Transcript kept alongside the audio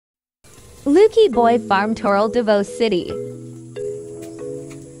Lukie Boy Farm Toral Davao City.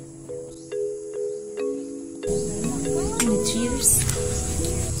 Cheers.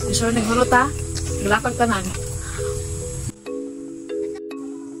 Gusto rin naghulot ha? Galakag ka na.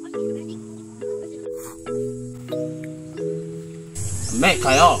 May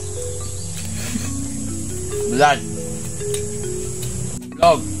kayo. Blood.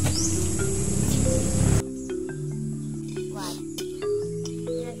 Log.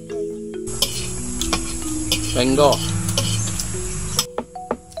 Penggo.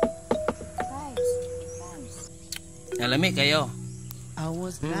 Lamig kayo.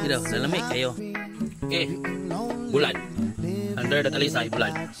 Dito, lamig kayo. Okay. Bulan. Under that alisay,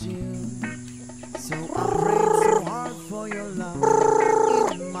 bulan. So I prayed so hard for your love.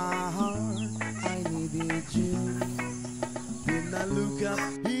 In my heart, I needed you. Then I look up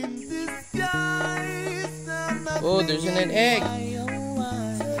in the skies and I Oh, there's an egg.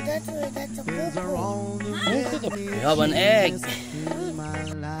 That's a poop. We have an egg.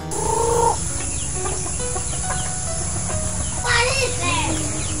 What is that?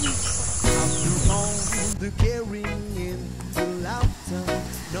 The caring into laughter,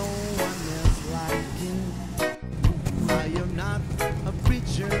 no one else like you. I am not a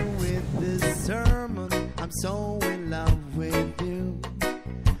preacher with this sermon. I'm so in love with you.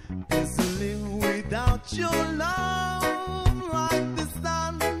 'Cause to live without your love, like the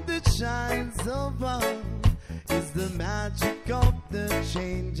sun that shines above, is the magic of the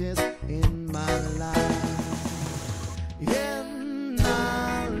changes in my life. And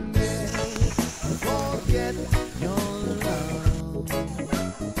I'll never forget your love.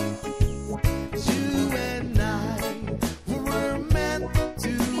 You and I were meant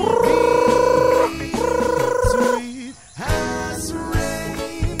to be. Sweet as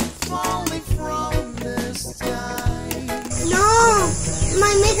rain falling from the sky. No,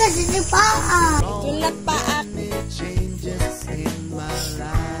 my makeup is a paa. Tulat pa at. Changes in my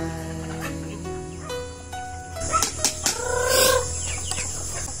life.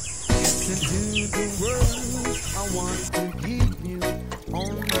 Into the world, I want to give you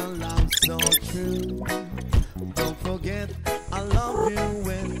all my love so true. Don't forget, I love you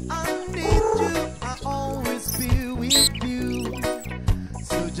when I need you. I always be with you.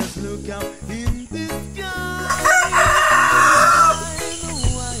 So just look up in the sky.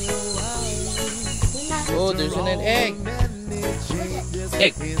 Oh, there's an egg.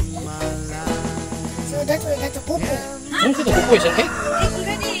 Egg. So that's a poop. Ano sa ito? Isang egg?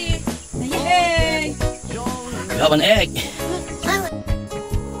 Yay! We have an egg.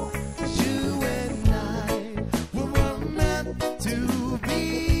 You and I were meant to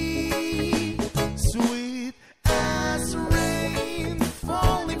be. Sweet as rain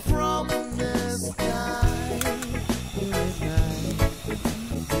falling from the sky. You and I,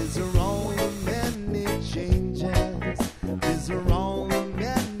 these are all the many changes. These are all the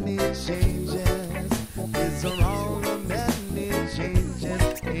many changes. These are all the many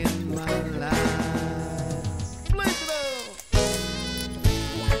changes in my life. Please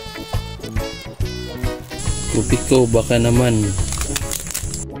Kupiko, baka naman.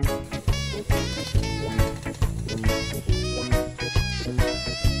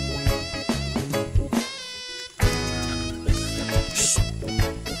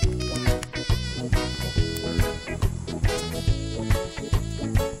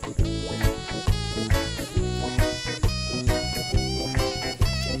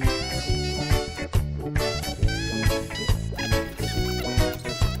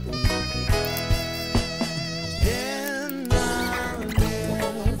 And I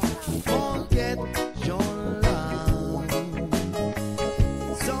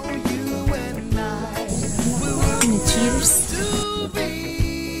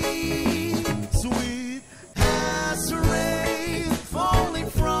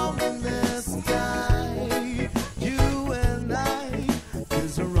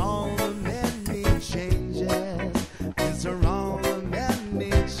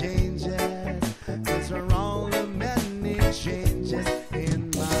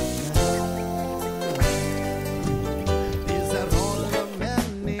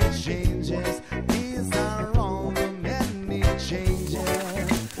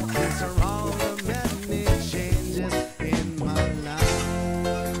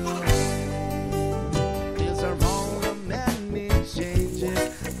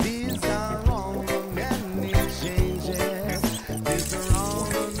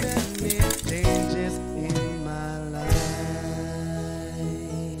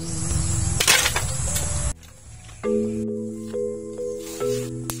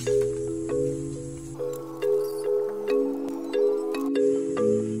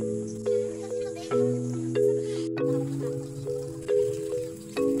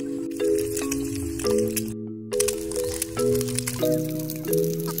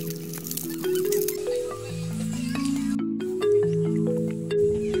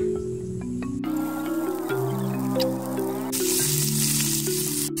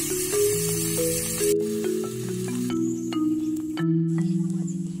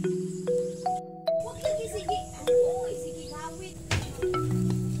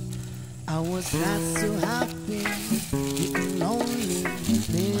was not so happy, getting lonely,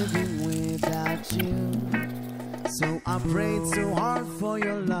 living without you. So I prayed so hard for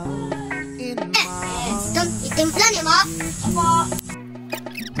your love in my heart. Itimpla niyo mo? Opo.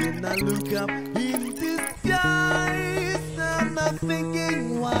 Then I look up in the skies and I'm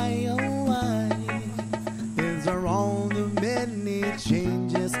thinking, why, oh why? These are all the many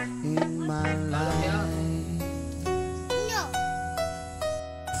changes in my life.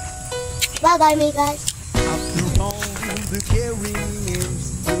 Bye-bye, me guys. After all the caring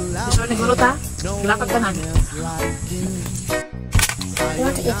is to love Gusto ni Guru ta? Lakad ka nan. You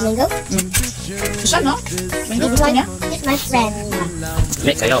want to eat mango? Gusto no? Mango gusto niya? It's my friend.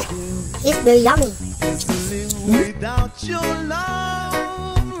 Mek kayo. It's very yummy. without your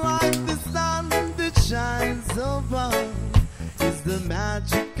love, like the sun that shines above, is the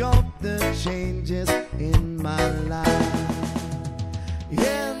magic of the changes in my life.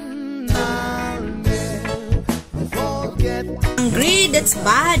 And I'll never forget Hungry, that's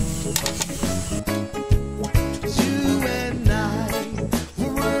bad. you and I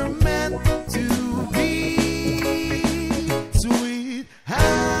were meant to be. Sweet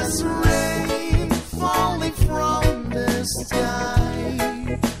as rain falling from the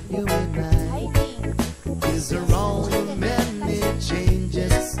sky. You and I, these are all the many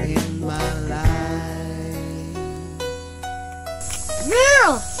changes in my life.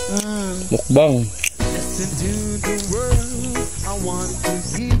 Meow! Mukbang. Listen to the words I want to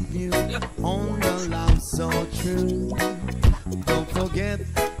give you on the love so true. Don't forget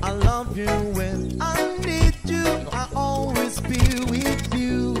I love you when I need you. I always be with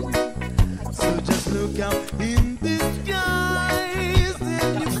you. So just look out in the skies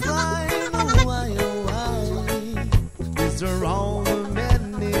and you find why, oh why. These are all the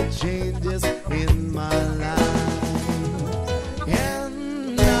many changes in my life.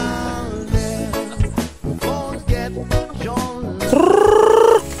 And I'll never forget your love.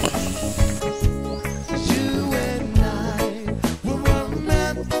 You and I were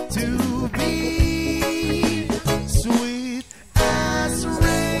meant to be. Sweet as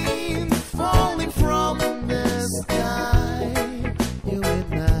rain falling from the sky. You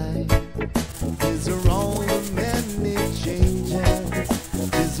and I, these are all the many changes.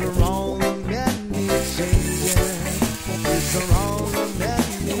 These are all the many changes. These are all the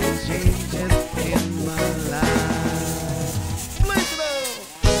many changes in my life.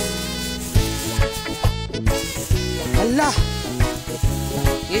 Allah.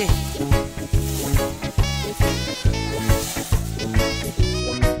 Eh.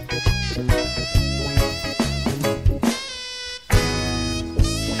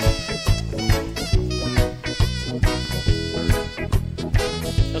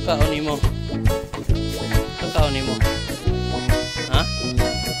 Kakaon mo. Kakaon mo. Ha?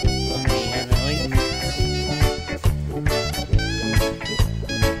 Okay, ano oy.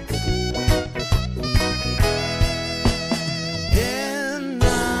 And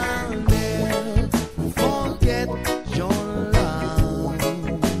I'll never forget your love.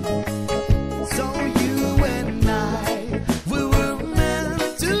 So you and I, we were meant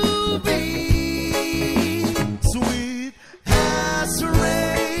to be. Sweet as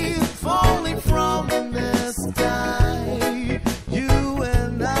rain falling from the sky. You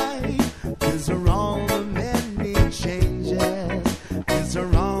and I, these are all the many changes. These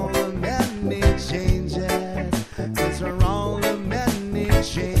are all the many changes. These are all the many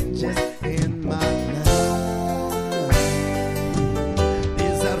changes in my life.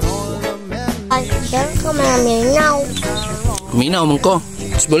 These are all the many Ay, don't come at me now. Minaw man ko.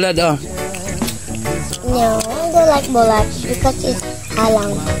 It's bulad ah. No, I don't like bulat because it's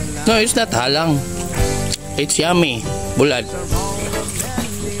halang. No, it's not halang. It's yummy. Bulad.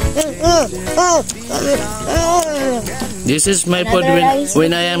 This is my food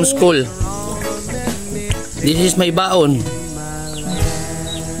when I am school. This is my baon.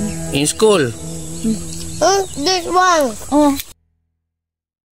 In school. This one. Oh,